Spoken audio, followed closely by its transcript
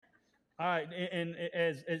All right, and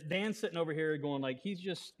as Dan's sitting over here going like he's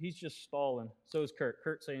just stalling. So is Kurt.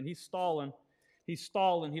 Kurt saying he's stalling. He's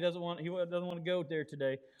stalling. He doesn't want to go there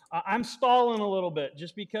today. I'm stalling a little bit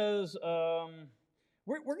just because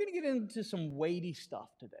we're going to get into some weighty stuff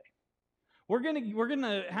today. We're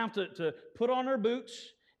gonna have to put on our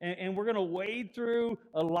boots and we're gonna wade through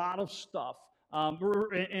a lot of stuff.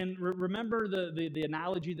 Remember the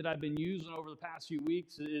analogy that I've been using over the past few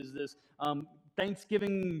weeks is this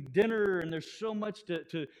Thanksgiving dinner, and there's so much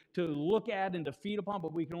to look at and to feed upon,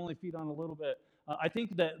 but we can only feed on a little bit. I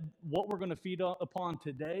think that what we're going to feed upon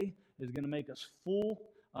today is going to make us full.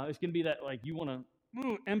 It's going to be that like you want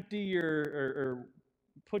to empty or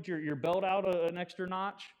put your belt out an extra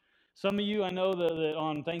notch. Some of you, I know that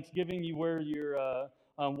on Thanksgiving you wear your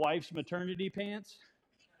wife's maternity pants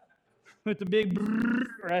with the big brrr,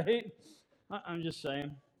 right? I'm just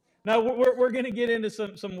saying. Now we're going to get into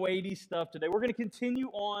some weighty stuff today. We're going to continue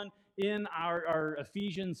on in our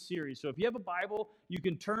Ephesians series. So if you have a Bible, you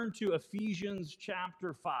can turn to Ephesians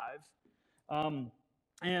chapter 5.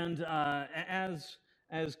 And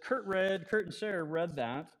as Kurt and Sarah read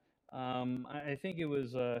that, I think it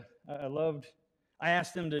was I loved. I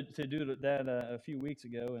asked them to do that a few weeks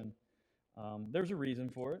ago, and there's a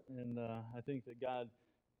reason for it. And I think that God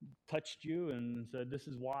touched you and said, "This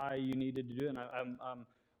is why you needed to do it." And I'm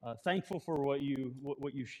thankful for what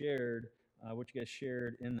you shared, what you guys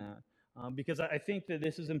shared in that, because I think that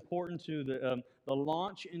this is important to the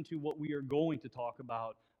launch into what we are going to talk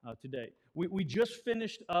about today. We just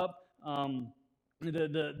finished up.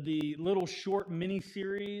 The little short mini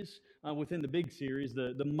series within the big series.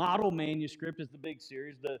 The model manuscript is the big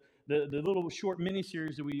series. The little short mini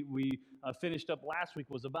series that we finished up last week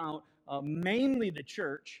was about mainly the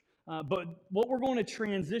church. But what we're going to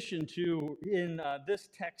transition to in this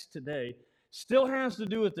text today still has to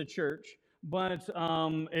do with the church, but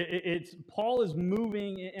it's Paul is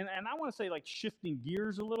moving, and I want to say like shifting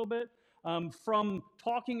gears a little bit. From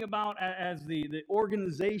talking about as the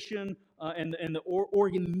organization and the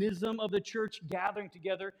organism of the church gathering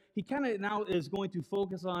together, he kind of now is going to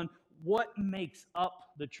focus on what makes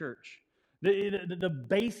up the church, the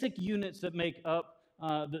basic units that make up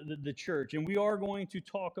the church. And we are going to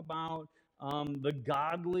talk about the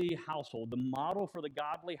godly household, the model for the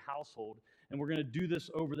godly household, and we're going to do this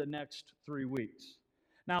over the next 3 weeks.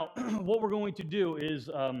 Now, what we're going to do is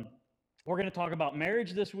we're going to talk about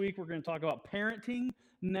marriage this week. We're going to talk about parenting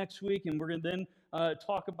next week. And we're going to then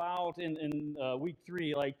talk about in week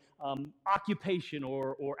 3, like occupation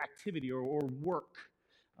or activity or work.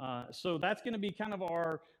 So that's going to be kind of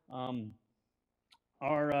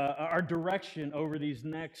our direction over these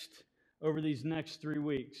next 3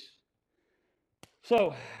 weeks.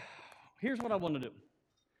 So here's what I want to do.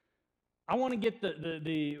 I want to get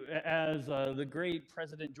as the great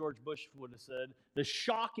President George Bush would have said, the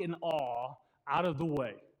shock and awe out of the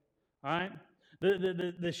way. All right,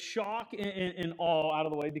 the shock and awe out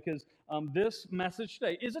of the way, because this message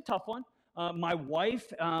today is a tough one. My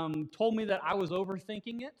wife told me that I was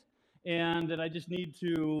overthinking it, and that I just need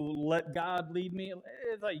to let God lead me,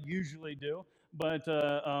 as I usually do. But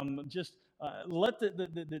just let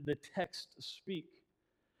the text speak.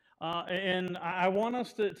 And I want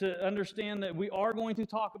us to understand that we are going to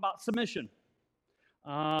talk about submission.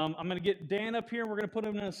 I'm going to get Dan up here, and we're going to put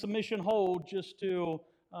him in a submission hold just to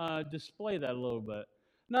display that a little bit.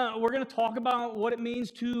 Now, we're going to talk about what it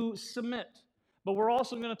means to submit, but we're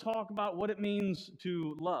also going to talk about what it means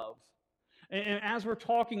to love. And as we're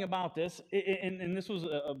talking about this, and this was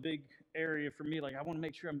a big area for me, like I want to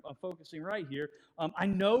make sure I'm focusing right here. I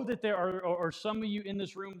know that there are some of you in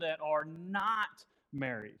this room that are not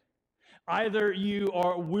married. Either you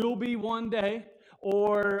will be one day,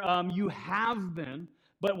 or you have been.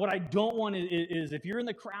 But what I don't want is if you're in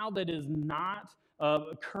the crowd that is not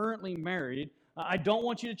currently married, I don't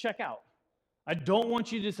want you to check out. I don't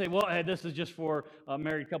want you to say, well, hey, this is just for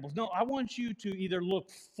married couples. No, I want you to either look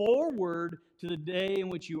forward to the day in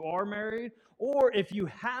which you are married, or if you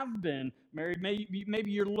have been married,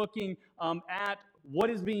 maybe you're looking at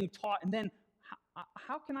what is being taught, and then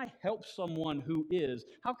how can I help someone who is?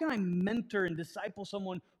 How can I mentor and disciple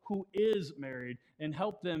someone who is married and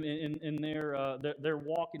help them in their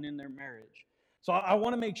walk and in their marriage? So I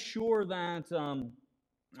want to make sure that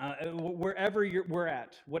wherever we're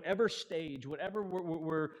at, whatever stage, whatever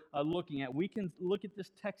we're looking at, we can look at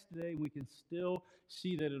this text today and we can still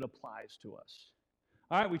see that it applies to us.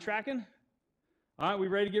 All right, we tracking? All right, we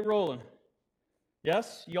ready to get rolling?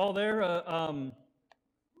 Yes? Y'all there?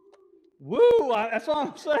 Woo! That's all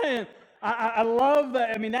I'm saying. I love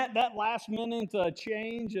that. I mean, that last minute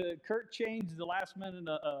change. Kurt changed the last minute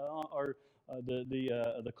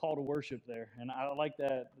the call to worship there, and I like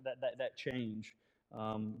that change,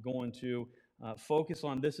 going to focus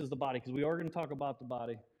on this is the body, because we are going to talk about the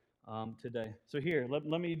body today. So here,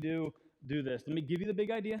 let me do this. Let me give you the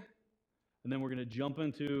big idea, and then we're going to jump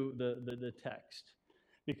into the text,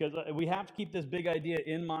 because we have to keep this big idea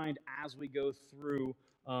in mind as we go through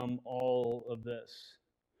all of this.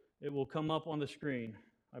 It will come up on the screen,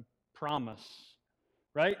 I promise.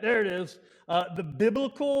 Right? There it is. The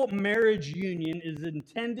biblical marriage union is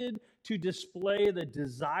intended to display the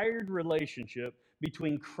desired relationship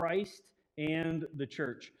between Christ and the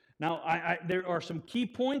church. Now, there are some key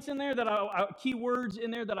points in there key words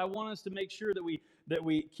in there that I want us to make sure that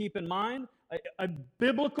we keep in mind. A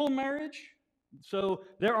biblical marriage. So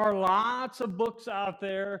there are lots of books out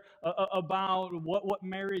there about what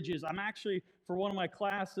marriage is. I'm actually, for one of my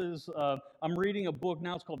classes, I'm reading a book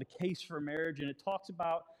now. It's called The Case for Marriage, and it talks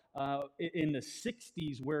about in the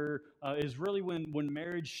 60s, where is really when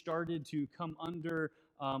marriage started to come under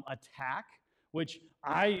attack, which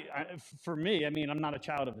for me, I mean, I'm not a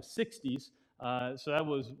child of the 60s, so that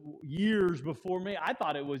was years before me. I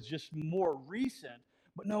thought it was just more recent.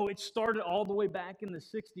 But no, it started all the way back in the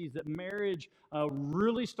 60s that marriage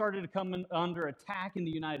really started to come under attack in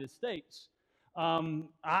the United States. And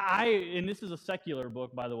this is a secular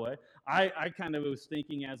book, by the way. I kind of was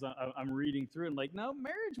thinking as I'm reading through it, like, no,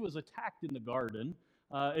 marriage was attacked in the garden.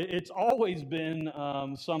 It's always been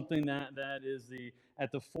something that is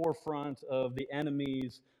at the forefront of the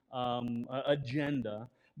enemy's agenda.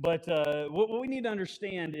 But what we need to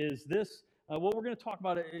understand is this. What we're going to talk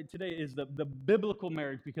about today is the biblical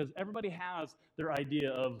marriage, because everybody has their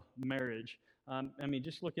idea of marriage. I mean,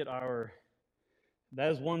 just look at that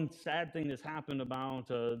is one sad thing that's happened about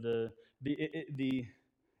the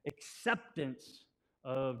acceptance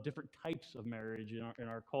of different types of marriage in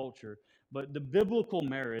our culture. But the biblical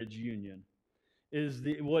marriage union is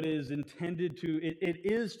what is intended to, it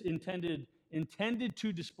is intended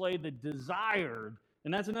to display the desired.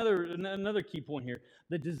 And that's another key point here,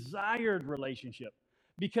 the desired relationship.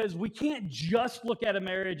 Because we can't just look at a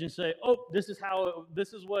marriage and say, oh, this is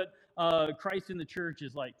what Christ in the church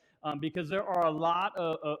is like. Because there are a lot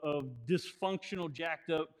of dysfunctional, jacked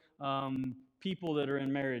up people that are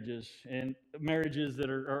in marriages, and marriages that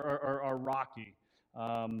are rocky.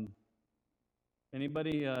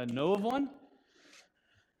 Anybody know of one?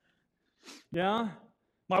 Yeah?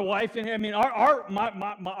 My wife and I mean,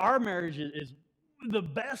 our marriage is the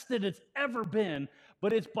best that it's ever been,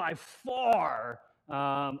 but it's by far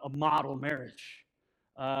a model marriage.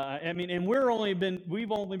 I mean, and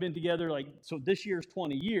we've only been together so this year's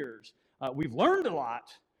 20 years. We've learned a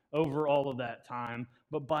lot over all of that time,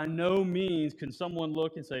 but by no means can someone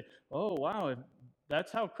look and say, "Oh, wow,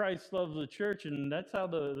 that's how Christ loves the church, and that's how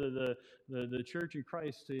the church and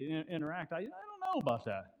Christ interact." I don't know about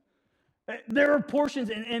that. There are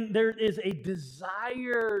portions, and there is a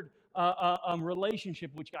desired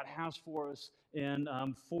relationship which God has for us and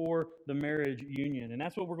for the marriage union. And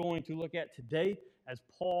that's what we're going to look at today as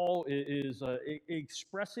Paul is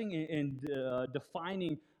expressing and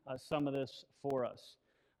defining some of this for us.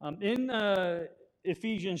 In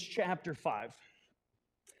Ephesians chapter 5,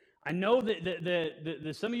 I know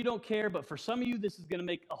that some of you don't care, but for some of you, this is going to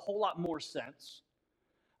make a whole lot more sense.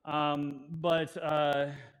 But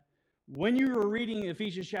when you were reading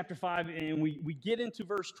Ephesians chapter 5 and we get into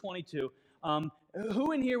verse 22,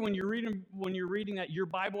 who in here, when you're reading that, your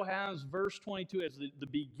Bible has verse 22 as the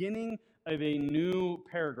beginning of a new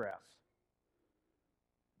paragraph?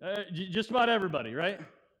 Just about everybody, right?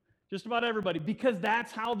 Just about everybody, because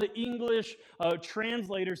that's how the English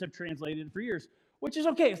translators have translated it for years, which is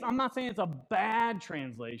okay. I'm not saying it's a bad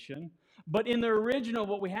translation, but in the original,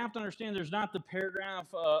 what we have to understand, there's not the paragraph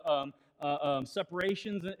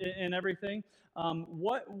separations and everything.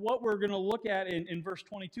 What we're going to look at in verse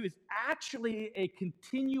 22 is actually a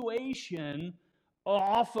continuation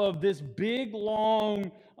off of this big, long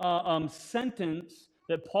sentence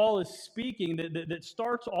that Paul is speaking that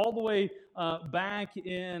starts all the way back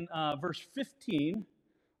in verse 15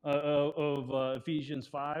 of Ephesians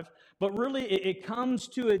 5. But really, it comes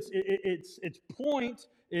to its point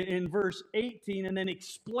in verse 18 and then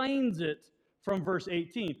explains it from verse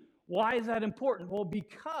 18. Why is that important? Well,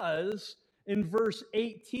 because in verse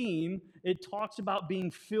 18, it talks about being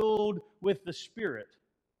filled with the Spirit.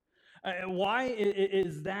 Why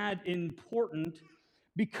is that important?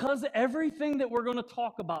 Because everything that we're going to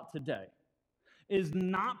talk about today is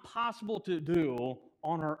not possible to do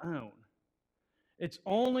on our own. It's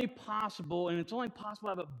only possible to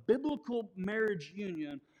have a biblical marriage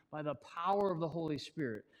union by the power of the Holy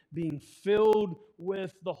Spirit, being filled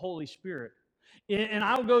with the Holy Spirit. And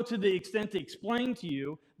I'll go to the extent to explain to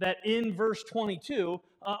you that in verse 22,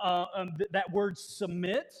 that word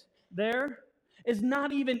submit there is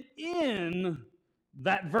not even in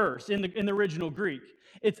that verse in the original Greek.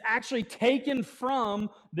 It's actually taken from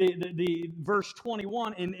the verse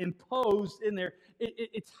 21 and imposed in there.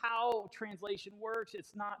 It's how translation works. This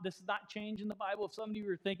is not change in the Bible. If some of you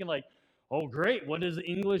are thinking like, oh, great, what has the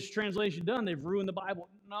English translation done? They've ruined the Bible.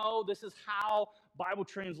 No, this is how Bible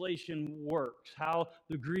translation works, how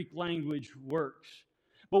the Greek language works.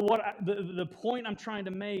 But the point I'm trying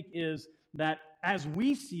to make is that as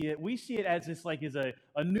we see it as this like is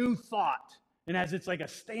a new thought, and as it's like a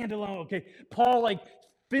standalone. Okay, Paul like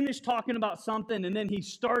finished talking about something, and then he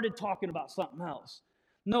started talking about something else.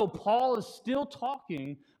 No, Paul is still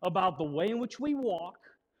talking about the way in which we walk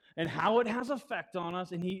and how it has effect on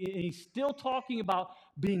us, and he's still talking about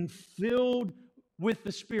being filled with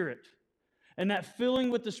the Spirit. And that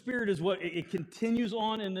filling with the Spirit is what it continues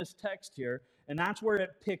on in this text here, and that's where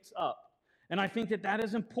it picks up. And I think that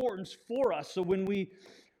is important for us. So when we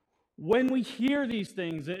hear these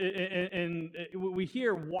things, and we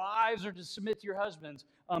hear wives are to submit to your husbands,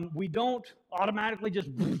 we don't automatically just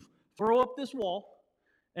throw up this wall,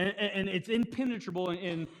 and it's impenetrable.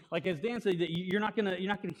 And like as Dan said, that you're not gonna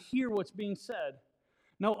hear what's being said.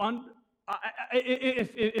 No,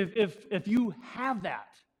 if you have that.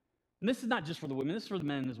 And this is not just for the women, this is for the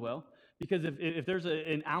men as well. Because if there's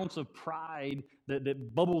an ounce of pride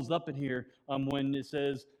that bubbles up in here when it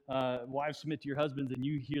says, wives submit to your husbands, and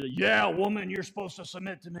you hear that, yeah, woman, you're supposed to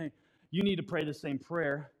submit to me. You need to pray the same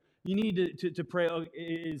prayer. You need to pray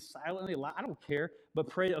silently, loud, I don't care, but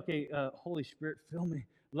pray, okay, Holy Spirit, fill me.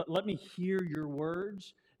 Let me hear your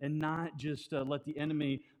words and not just let the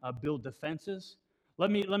enemy build defenses.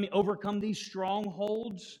 Let me overcome these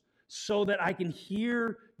strongholds so that I can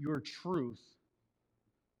hear your truth.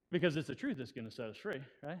 Because it's the truth that's going to set us free,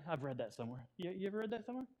 right? I've read that somewhere. You ever read that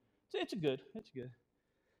somewhere? It's good.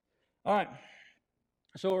 All right.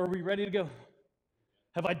 So are we ready to go?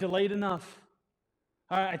 Have I delayed enough?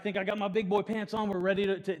 All right, I think I got my big boy pants on. We're ready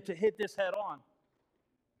to hit this head on.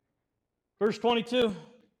 Verse 22.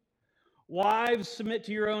 Wives, submit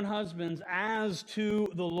to your own husbands as to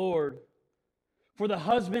the Lord. For the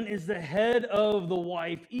husband is the head of the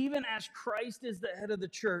wife, even as Christ is the head of the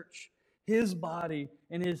church, his body,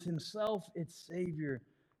 and is himself its Savior.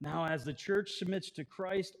 Now, as the church submits to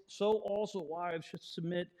Christ, so also wives should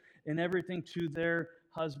submit in everything to their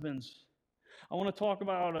husbands. I want to talk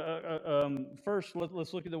about, first,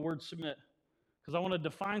 let's look at the word submit. Because I want to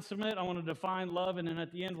define submit, I want to define love, and then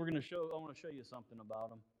at the end, I want to show you something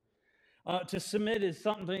about them. To submit is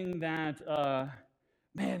something that,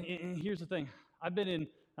 and here's the thing. I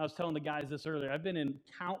was telling the guys this earlier, I've been in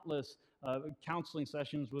countless counseling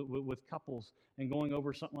sessions with couples and going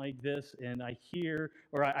over something like this, and I hear,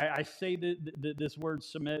 or I say this word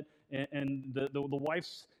submit, and the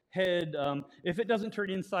wife's head, if it doesn't turn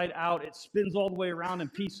inside out, it spins all the way around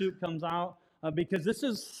and pea soup comes out, because this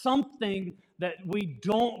is something that we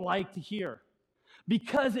don't like to hear,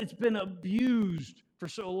 because it's been abused for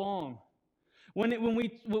so long. When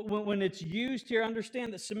it's used here,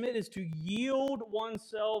 understand that submit is to yield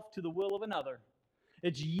oneself to the will of another.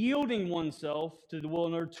 It's yielding oneself to the will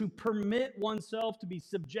of another, to permit oneself to be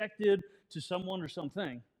subjected to someone or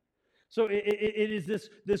something. So it is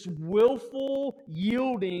this willful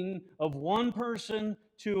yielding of one person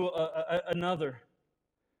to another.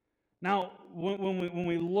 Now, when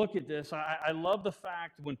we look at this, I love the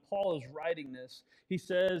fact when Paul is writing this, he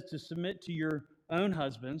says to submit to your own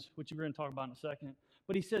husbands, which we're going to talk about in a second,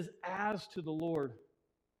 but he says, as to the Lord.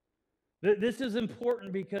 This is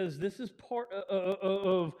important because this is part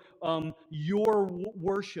of your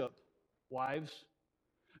worship, wives.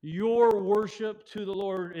 Your worship to the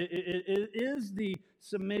Lord. It is the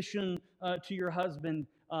submission to your husband,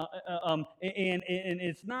 and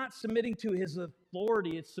it's not submitting to his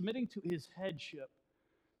authority, it's submitting to his headship.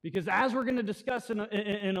 Because as we're going to discuss in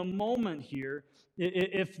a moment here,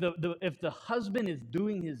 if the husband is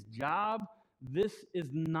doing his job, this is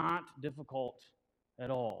not difficult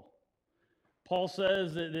at all. Paul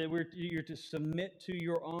says that you're to submit to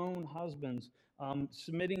your own husbands.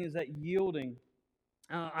 Submitting is that yielding.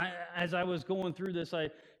 As I was going through this, I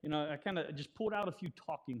kind of just pulled out a few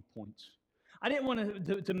talking points. I didn't want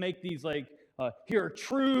to make these like here are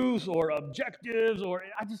truths or objectives, or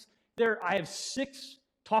I have 6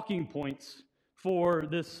 talking points for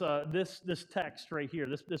this text right here,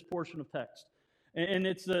 this portion of text. And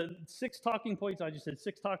it's 6 talking points. I just said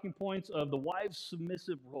 6 talking points of the wife's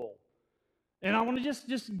submissive role. And I want to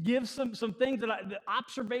just give some things the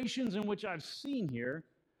observations in which I've seen here,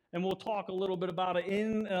 And we'll talk a little bit about it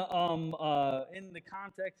in the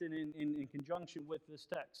context and in conjunction with this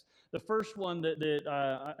text. The first one that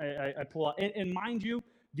I pull out, and mind you,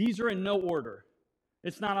 these are in no order.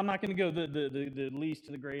 It's not, I'm not going to go the least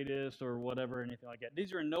to the greatest or whatever, anything like that.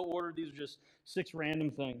 These are in no order. These are just 6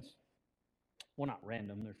 random things. Well, not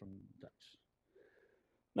random, they're from the text.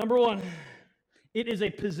 Number 1, it is a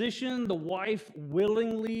position the wife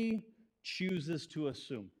willingly chooses to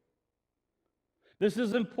assume. This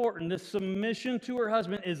is important. This submission to her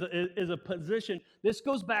husband is a position. This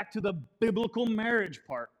goes back to the biblical marriage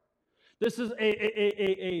part. This is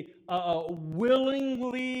a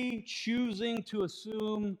willingly choosing to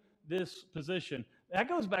assume this position. That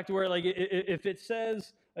goes back to where, like, if it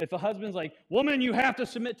says, if a husband's like, woman, you have to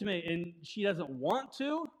submit to me, and she doesn't want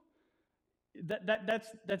to,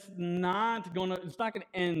 that's not gonna, it's not gonna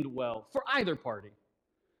end well for either party.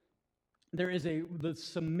 There is the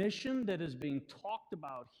submission that is being talked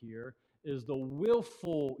about here is the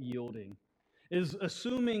willful yielding, is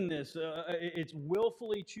assuming this. It's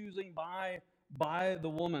willfully choosing by the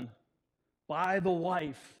woman, by the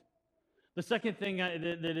wife. The second thing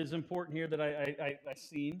that is important here that I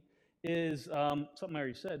seen is something I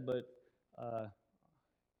already said, but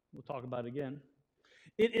we'll talk about it again.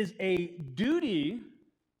 It is a duty,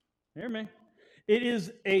 hear me, it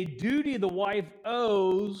is a duty the wife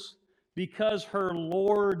owes because her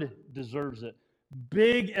Lord deserves it.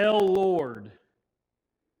 Big L Lord.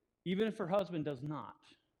 Even if her husband does not.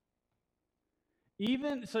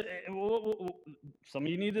 Even, so, some of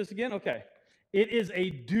you need this again? Okay. It is a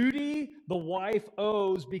duty the wife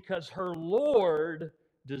owes because her Lord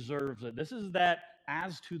deserves it. This is that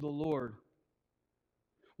as to the Lord.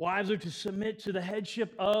 Wives are to submit to the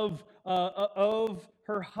headship of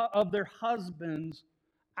their husbands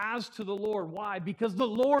as to the Lord. Why? Because the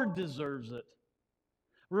Lord deserves it.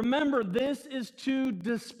 Remember, this is to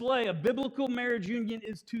display, a biblical marriage union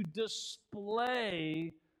is to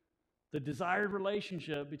display the desired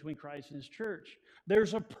relationship between Christ and His church.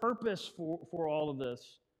 There's a purpose for all of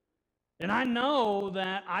this. And I know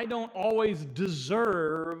that I don't always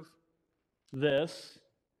deserve this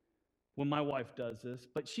when my wife does this,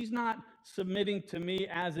 but she's not submitting to me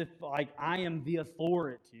as if like I am the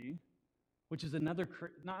authority, which is another,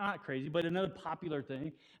 not crazy, but another popular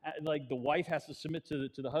thing. Like the wife has to submit to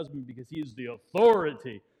the husband because he is the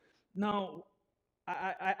authority. No,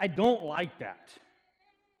 I don't like that.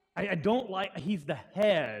 I don't like, he's the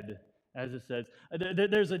head, as it says.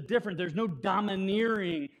 There's a difference. There's no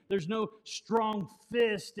domineering. There's no strong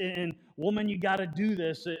fist and woman, you got to do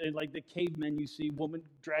this. Like the cavemen you see,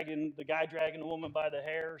 the guy dragging a woman by the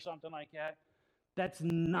hair or something like that. That's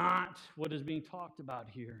not what is being talked about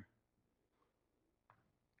here.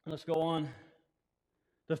 Let's go on.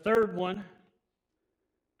 The third one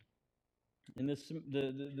in this,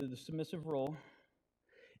 the submissive role,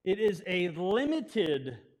 it is a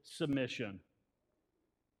limited submission.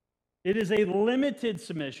 It is a limited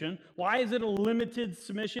submission. Why is it a limited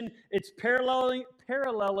submission? It's paralleling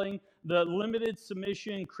the limited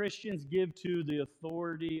submission Christians give to the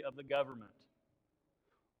authority of the government.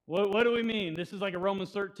 What do we mean? This is like a Romans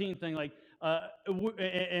 13 thing, like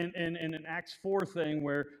and an Acts 4 thing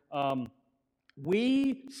where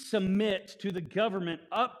we submit to the government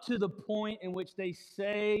up to the point in which they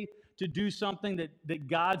say to do something that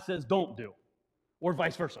God says don't do, or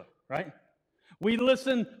vice versa, right? We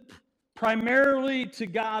listen primarily to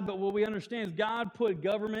God, but what we understand is God put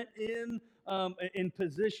government in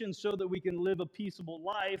position so that we can live a peaceable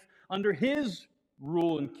life under His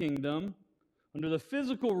rule and kingdom, under the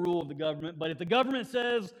physical rule of the government. But if the government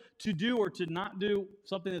says to do or to not do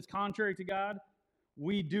something that's contrary to God,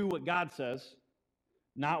 we do what God says,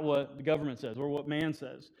 not what the government says or what man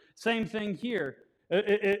says. Same thing here.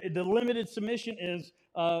 The limited submission is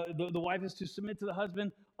the wife is to submit to the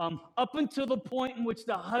husband up until the point in which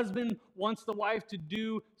the husband wants the wife to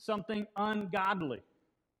do something ungodly.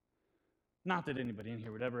 Not that anybody in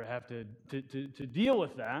here would ever have to deal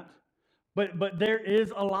with that, but there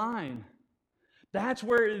is a line. That's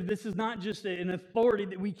where this is not just an authority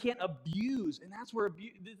that we can't abuse, and that's where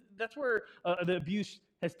the abuse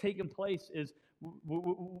has taken place. Is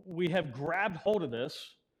we have grabbed hold of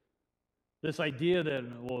this idea that,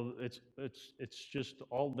 well, it's just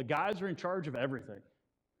all the guys are in charge of everything.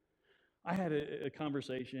 I had a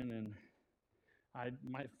conversation, and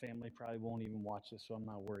my family probably won't even watch this, so I'm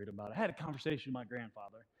not worried about it. I had a conversation with my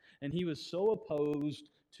grandfather, and he was so opposed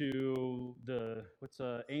to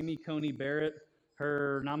Amy Coney Barrett,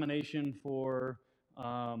 her nomination for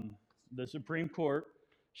the Supreme Court.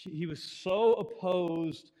 He was so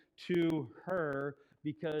opposed to her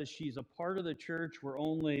because she's a part of the church where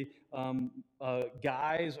only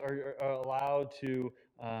guys are allowed to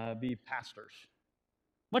be pastors,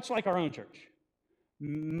 much like our own church,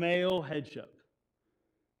 male headship.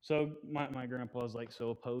 So my grandpa was like so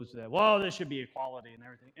opposed to that. Well, there should be equality and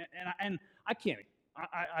everything, and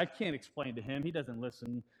I can't explain to him. He doesn't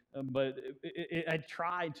listen, but I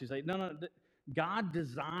tried to say no. God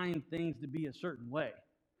designed things to be a certain way.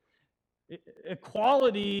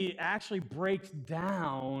 Equality actually breaks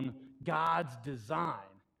down God's design.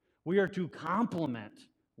 We are to complement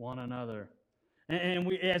one another.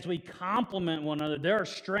 And as we complement one another, there are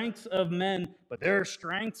strengths of men, but there are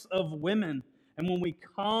strengths of women. And when we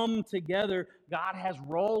come together, God has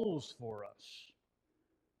roles for us.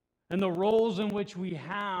 And the roles in which we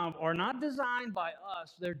have are not designed by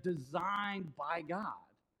us, they're designed by God.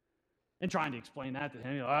 And trying to explain that to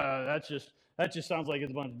him, that just sounds like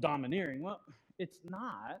it's a bunch of domineering. Well, it's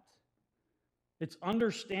not. It's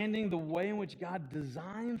understanding the way in which God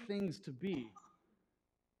designed things to be.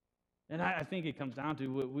 And I think it comes down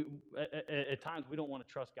to, at times, we don't want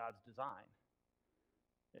to trust God's design.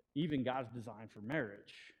 Even God's design for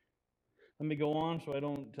marriage. Let me go on so I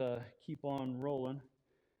don't keep on rolling,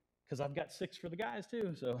 because I've got 6 for the guys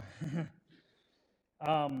too. So,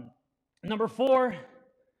 number 4,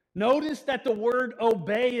 notice that the word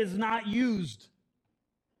obey is not used.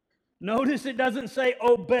 Notice it doesn't say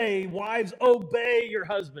obey. Wives, obey your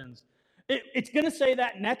husbands. It's going to say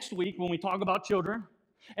that next week when we talk about children.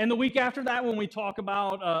 And the week after that when we talk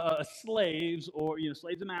about slaves, or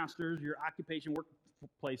slaves and masters, your occupation,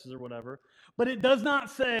 workplaces or whatever. But it does not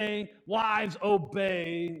say, wives,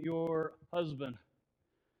 obey your husband.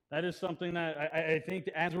 That is something that I think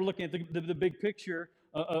as we're looking at the big picture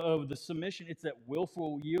of the submission, it's that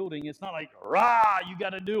willful yielding. It's not like, rah, you got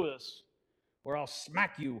to do this, or I'll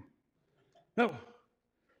smack you. No.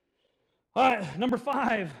 All right, number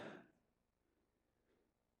 5.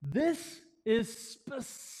 This is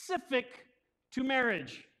specific to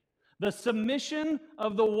marriage. The submission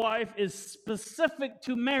of the wife is specific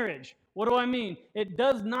to marriage. What do I mean? It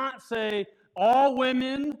does not say all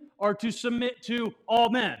women are to submit to all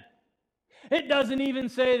men. It doesn't even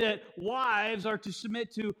say that wives are to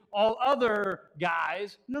submit to all other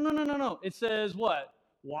guys. No. It says what?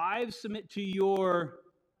 Wives, submit to your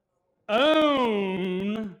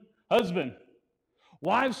own husband.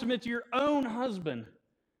 Wives, submit to your own husband.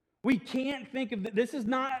 We can't think of this. Is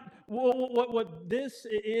not what this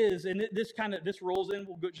is, and this rolls in.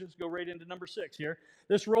 We'll just go right into number 6 here.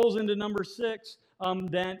 This rolls into number 6.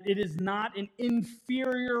 That it is not an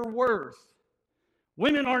inferior worth.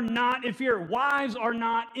 Women are not inferior. Wives are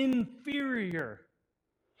not inferior.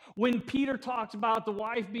 When Peter talks about the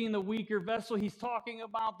wife being the weaker vessel, he's talking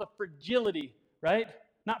about the fragility, right?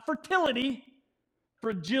 Not fertility,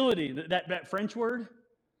 fragility. That French word?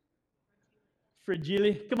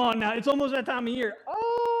 Fragile. Come on now, it's almost that time of year.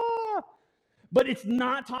 Oh! But it's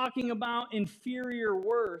not talking about inferior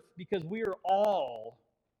worth, because we are all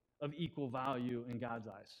of equal value in God's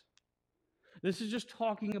eyes. This is just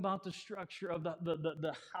talking about the structure of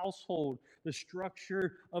the household, the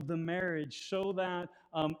structure of the marriage, so that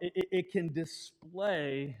it can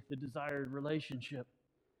display the desired relationship.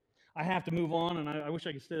 I have to move on, and I wish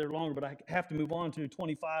I could stay there longer, but I have to move on to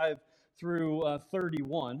 25 through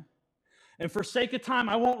 31. And for sake of time,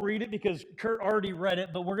 I won't read it because Kurt already read it,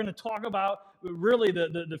 but we're going to talk about really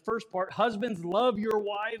the first part. Husbands, love your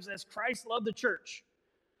wives as Christ loved the church.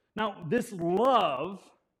 Now, this love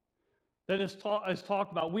that is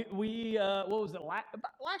talked about, we what was it,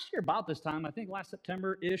 last year about this time, I think last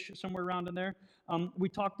September-ish, somewhere around in there, we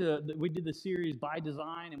did the series By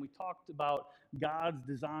Design, and we talked about God's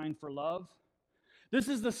design for love. This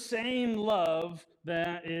is the same love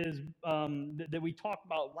that that we talked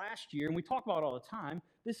about last year, and we talk about all the time.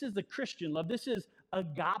 This is the Christian love. This is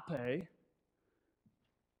agape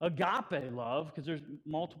love, because there's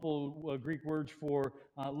multiple Greek words for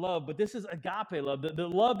love, but this is agape love, the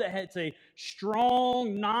love that has a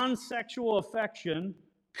strong, non-sexual affection,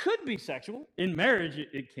 could be sexual. In marriage,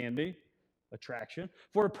 it can be attraction,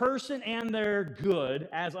 for a person and their good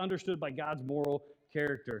as understood by God's moral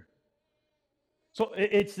character. So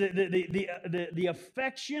it's the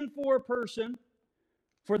affection for a person,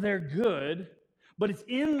 for their good, but it's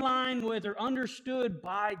in line with or understood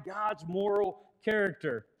by God's moral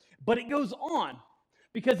character. But it goes on,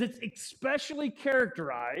 because it's especially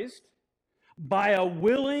characterized by a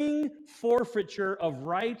willing forfeiture of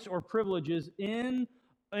rights or privileges in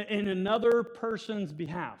another person's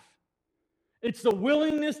behalf. It's the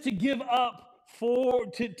willingness to give up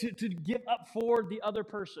to give up for the other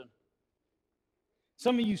person.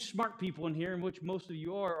 Some of you smart people in here, in which most of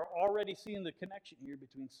you are already seeing the connection here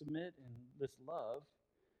between submit and this love.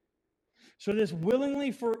 So this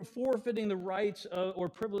willingly forfeiting the rights or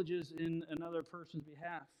privileges in another person's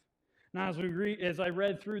behalf. Now, as I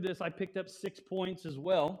read through this, I picked up 6 points as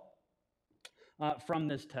well from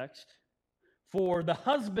this text for the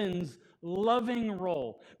husband's loving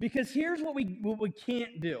role. Because here's what we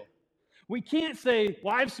can't do. We can't say,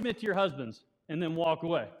 wives, submit to your husbands, and then walk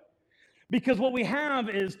away. Because what we have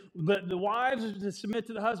is the wives are to submit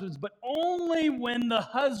to the husbands, but only when the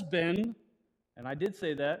husband, and I did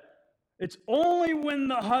say that, it's only when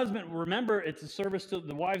the husband, remember, it's a service to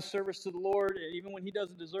the wife's service to the Lord, even when he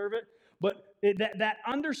doesn't deserve it. But that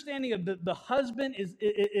understanding of the husband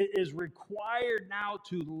is required now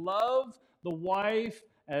to love the wife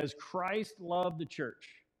as Christ loved the church.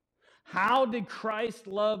 How did Christ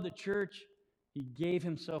love the church? He gave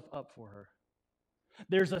himself up for her.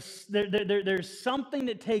 There's something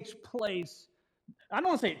that takes place. I don't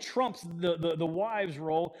want to say it trumps the wife's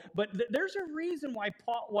role, but there's a reason why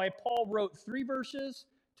Paul wrote 3 verses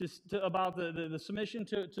about the submission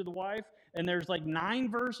to the wife, and there's like 9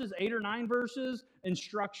 verses, 8 or 9 verses,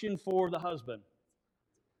 instruction for the husband.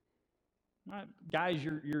 Right? Guys,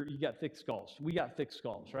 you got thick skulls. We got thick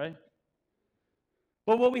skulls, right?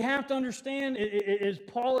 But what we have to understand is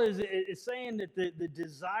Paul is saying that the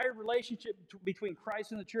desired relationship between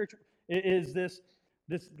Christ and the church is this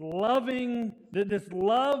love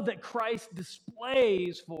that Christ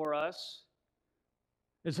displays for us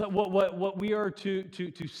is what we are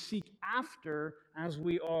to seek after as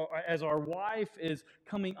our wife is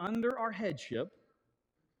coming under our headship,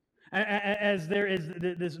 as there is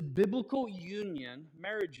this biblical union,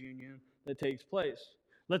 marriage union that takes place.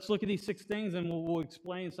 Let's look at these 6 things, and we'll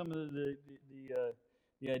explain some of the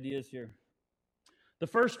ideas here. The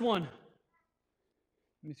first one,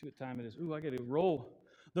 let me see what time it is. Ooh, I got to roll.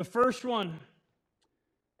 The first one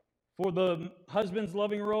for the husband's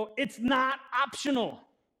loving role, it's not optional.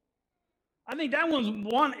 I think that one's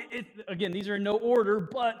one. Again, these are in no order,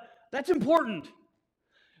 but that's important.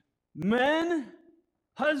 Men,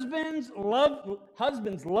 husbands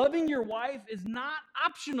loving your wife is not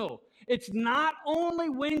optional. It's not only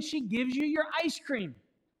when she gives you your ice cream.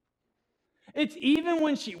 It's even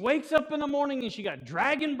when she wakes up in the morning and she got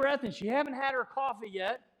dragon breath and she haven't had her coffee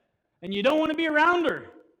yet and you don't want to be around her.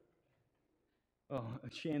 Oh,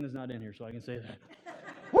 Shannon's not in here, so I can say that.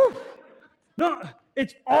 Woo! No,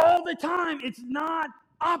 it's all the time. It's not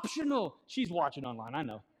optional. She's watching online, I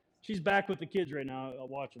know. She's back with the kids right now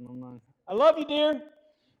watching online. I love you, dear.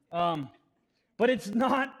 But it's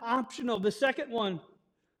not optional. The second one,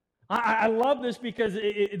 I love this because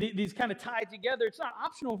these kind of tie together. It's not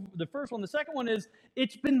optional, the first one. The second one is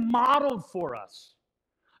it's been modeled for us.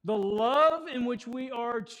 The love in which we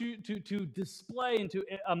are to display and to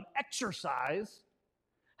exercise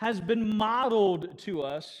has been modeled to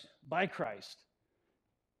us by Christ.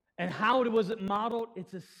 And how was it modeled?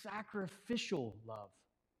 It's a sacrificial love.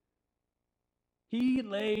 He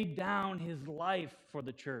laid down his life for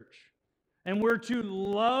the church. And we're to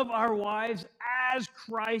love our wives as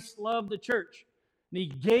Christ loved the church. And he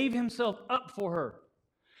gave himself up for her.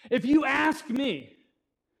 If you ask me,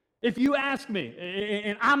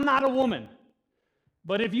 and I'm not a woman,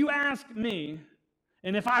 but if you ask me,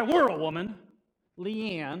 and if I were a woman,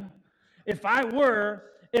 Leanne, if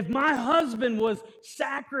my husband was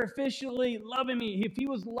sacrificially loving me, if he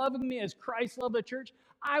was loving me as Christ loved the church,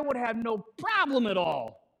 I would have no problem at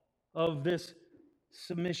all of this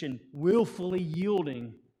submission, willfully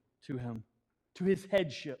yielding to him, to his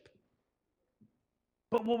headship.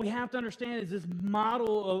 But what we have to understand is this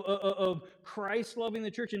model of Christ loving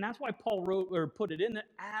the church, and that's why Paul wrote or put it in there,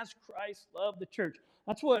 as Christ loved the church.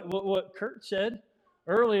 That's what Kurt said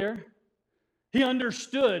earlier. He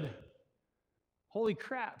understood, holy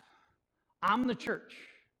crap, I'm the church.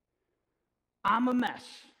 I'm a mess.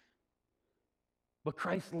 But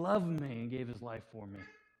Christ loved me and gave his life for me.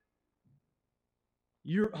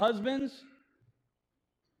 Your husbands,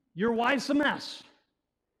 your wife's a mess.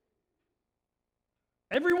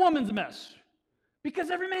 Every woman's a mess. Because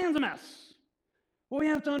every man's a mess. Well, we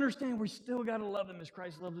have to understand we still got to love them as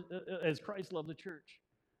Christ loved the church.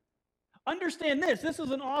 Understand this. This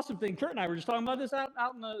is an awesome thing. Kurt and I were just talking about this out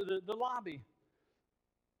in the lobby.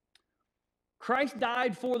 Christ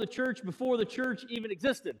died for the church before the church even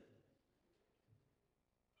existed.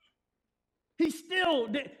 He still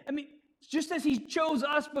did. Just as he chose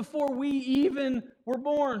us before we even were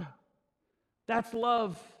born. That's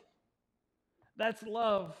love. That's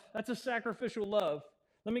love. That's a sacrificial love.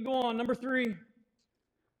 Let me go on. Number 3.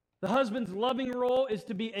 The husband's loving role is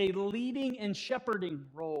to be a leading and shepherding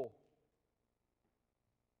role.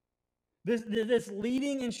 This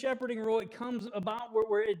leading and shepherding role, it comes about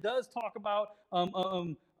where it does talk about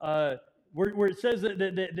where it says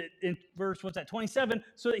that in verse, what's that, 27,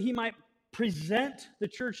 so that he might present the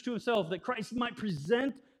church to himself, that Christ might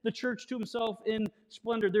present the church to himself in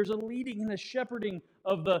splendor. There's a leading and a shepherding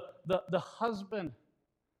of the husband.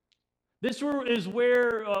 This is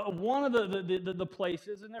where one of the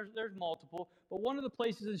places, and there's multiple, but one of the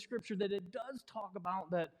places in Scripture that it does talk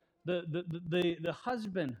about that the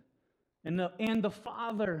husband and the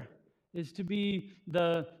father is to be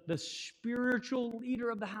the spiritual leader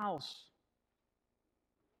of the house,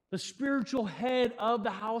 the spiritual head of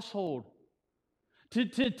the household, to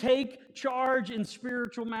take charge in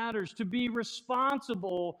spiritual matters, to be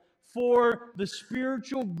responsible for the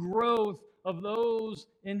spiritual growth of those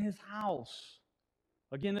in his house.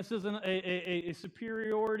 Again, this isn't a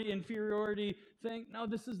superiority, inferiority thing. No,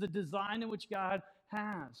 this is the design in which God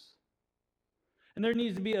has. And there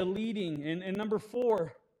needs to be a leading. And number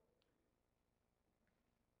 4,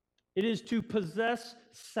 it is to possess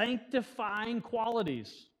sanctifying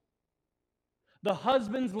qualities. The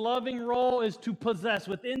husband's loving role is to possess.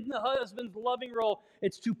 Within the husband's loving role,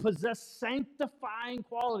 it's to possess sanctifying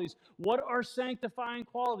qualities. What are sanctifying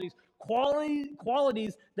qualities?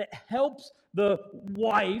 Qualities that helps the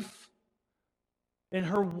wife in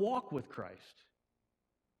her walk with Christ.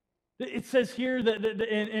 It says here that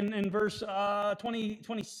in verse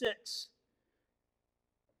 26,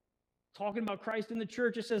 talking about Christ in the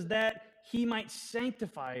church, it says that he might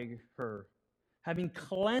sanctify her, having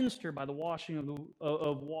cleansed her by the washing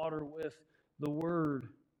of water with the word.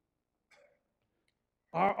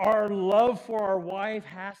 Our love for our wife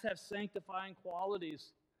has to have sanctifying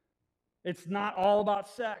qualities. It's not all about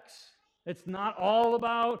sex. It's not all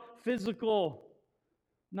about physical.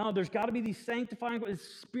 No, there's got to be these sanctifying, it's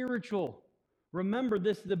spiritual. Remember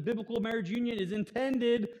this, the biblical marriage union is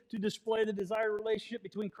intended to display the desired relationship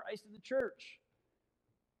between Christ and the church.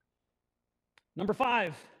 Number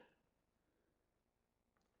 5,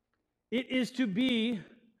 it is to be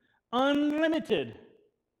unlimited.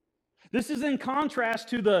 This is in contrast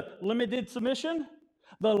to the limited submission.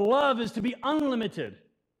 The love is to be unlimited.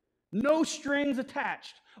 No strings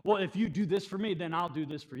attached. Well, if you do this for me, then I'll do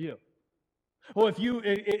this for you. Well, if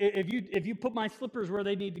you put my slippers where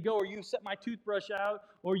they need to go, or you set my toothbrush out,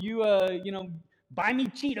 or you buy me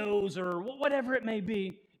Cheetos, or whatever it may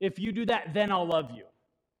be, if you do that, then I'll love you.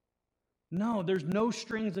 No, there's no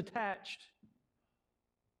strings attached.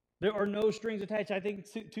 There are no strings attached. I think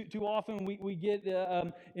too often we get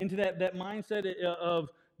into that mindset of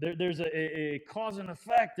there's a cause and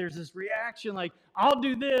effect. There's this reaction like, I'll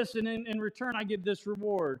do this, and in return I give this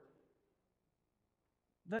reward.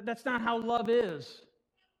 That's not how love is.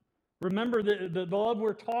 Remember, the love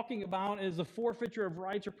we're talking about is a forfeiture of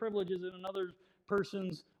rights or privileges in another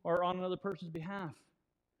person's or on another person's behalf.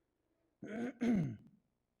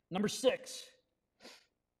 Number 6.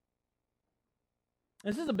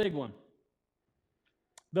 This is a big one.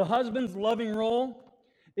 The husband's loving role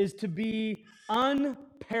is to be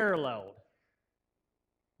unparalleled.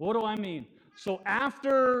 What do I mean? So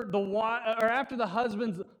after the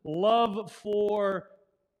husband's love for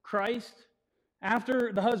Christ,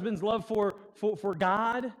 after the husband's love for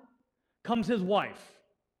God, comes his wife.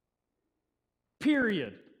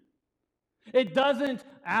 Period. It doesn't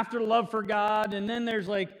after love for God, and then there's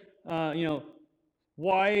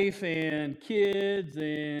wife and kids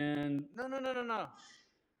and no.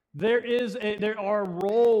 There are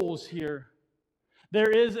roles here. There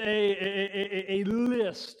is a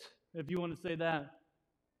list, if you want to say that.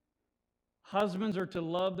 Husbands are to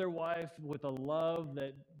love their wife with a love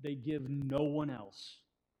that they give no one else.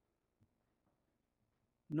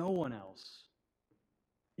 No one else.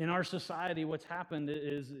 In our society, what's happened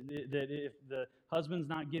is that if the husband's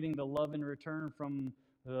not getting the love in return from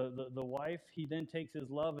the wife, he then takes his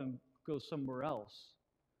love and goes somewhere else.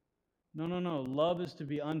 No. Love is to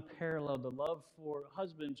be unparalleled. The love for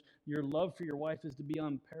husbands, your love for your wife is to be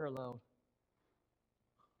unparalleled.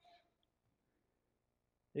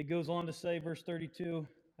 It goes on to say, verse 32,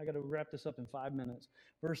 I got to wrap this up in 5 minutes.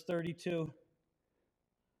 Verse 32,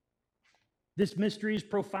 this mystery is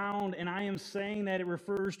profound, and I am saying that it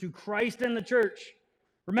refers to Christ and the church.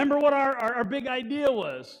 Remember what our big idea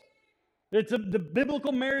was. The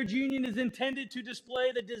biblical marriage union is intended to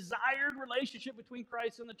display the desired relationship between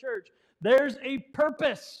Christ and the church. There's a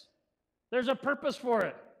purpose. There's a purpose for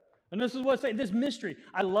it. And this is what's saying, this mystery.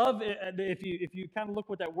 I love it, if you kind of look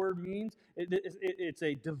what that word means, it's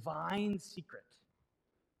a divine secret.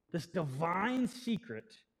 This divine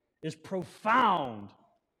secret is profound.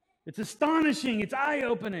 It's astonishing. It's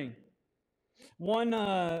eye-opening.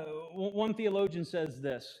 One theologian says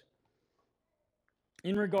this.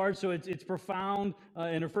 in regards, so it's profound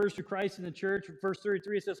and refers to Christ in the church. Verse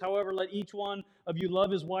 33, it says, however, let each one of you love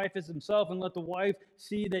his wife as himself, and let the wife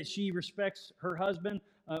see that she respects her husband.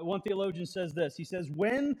 One theologian says this. He says,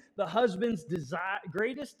 when the husband's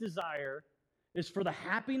greatest desire is for the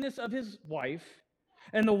happiness of his wife,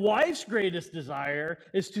 and the wife's greatest desire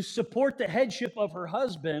is to support the headship of her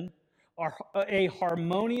husband, a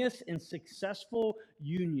harmonious and successful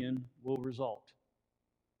union will result.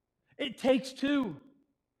 It takes two.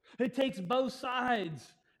 It takes both sides.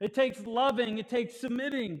 It takes loving. It takes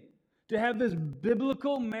submitting to have this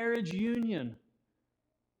biblical marriage union.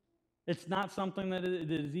 It's not something that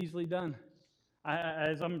is easily done.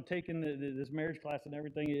 As I'm taking this marriage class and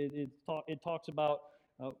everything, it talks about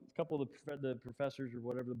a couple of the professors or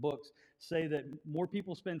whatever, the books, say that more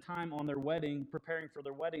people spend time on their wedding, preparing for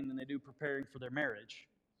their wedding, than they do preparing for their marriage.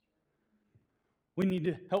 We need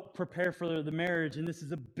to help prepare for the marriage, and this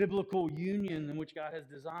is a biblical union in which God has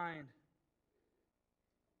designed.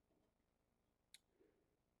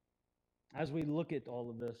 As we look at all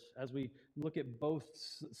of this, as we look at both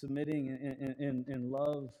submitting and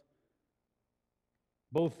love,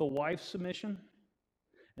 both the wife's submission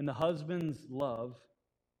and the husband's love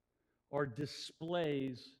are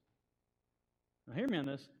displays, now hear me on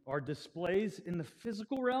this, are displays in the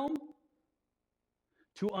physical realm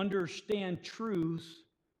to understand truths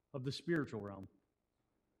of the spiritual realm.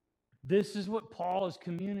 This is what Paul is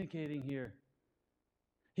communicating here.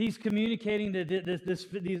 He's communicating that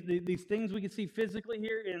these things we can see physically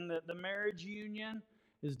here in the marriage union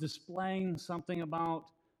is displaying something about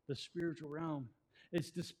the spiritual realm.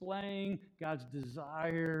 It's displaying God's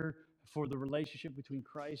desire for the relationship between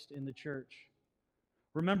Christ and the church.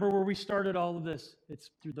 Remember where we started all of this? It's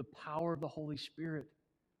through the power of the Holy Spirit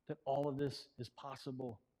that all of this is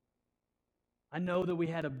possible. I know that we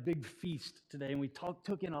had a big feast today and we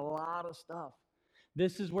took in a lot of stuff.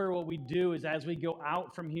 This is where what we do is as we go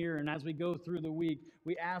out from here and as we go through the week,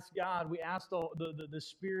 we ask God, we ask the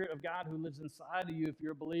Spirit of God who lives inside of you, if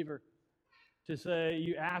you're a believer, to say,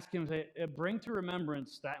 you ask Him, say, bring to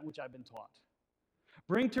remembrance that which I've been taught.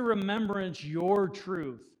 Bring to remembrance your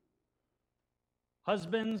truth.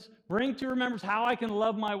 Husbands, bring to remembrance how I can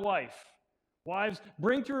love my wife. Wives,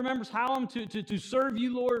 bring to remembrance how I'm to serve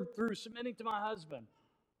you, Lord, through submitting to my husband.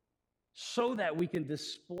 So that we can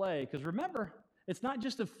display, because remember, it's not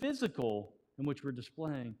just the physical in which we're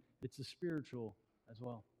displaying, it's the spiritual as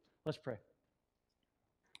well. Let's pray.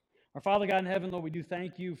 Our Father God in heaven, Lord, we do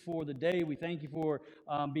thank you for the day. We thank you for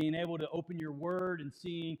being able to open your word and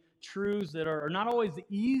seeing truths that are not always the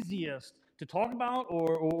easiest to talk about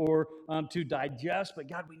or to digest, but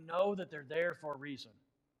God, we know that they're there for a reason.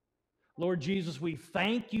 Lord Jesus, we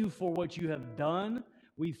thank you for what you have done.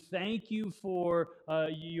 We thank you for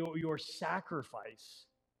your sacrifice.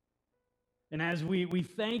 And as we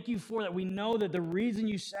thank you for that, we know that the reason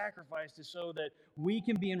you sacrificed is so that we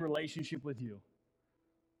can be in relationship with you.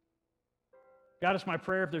 God, it's my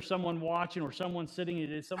prayer if there's someone watching or someone sitting,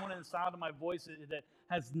 it's someone in the sound of my voice that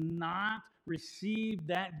has not received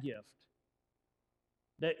that gift,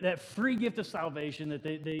 that free gift of salvation, that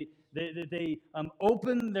they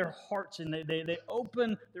open their hearts and they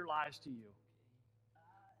open their lives to you.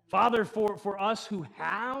 Father, for us who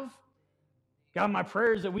have, God, my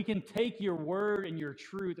prayer is that we can take your word and your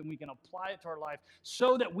truth and we can apply it to our life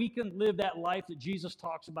so that we can live that life that Jesus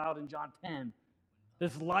talks about in John 10.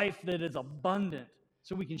 This life that is abundant,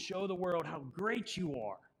 so we can show the world how great you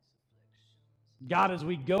are. God, as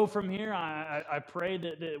we go from here, I pray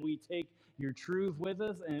that we take your truth with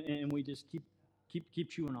us and we just keep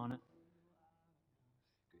chewing on it.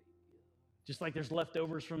 Just like there's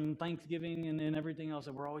leftovers from Thanksgiving and everything else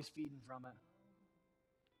that we're always feeding from it.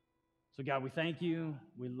 So God, we thank you,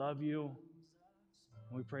 we love you,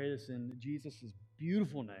 and we pray this in Jesus'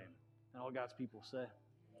 beautiful name. And all God's people say,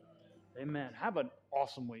 amen. Have an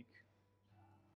awesome week.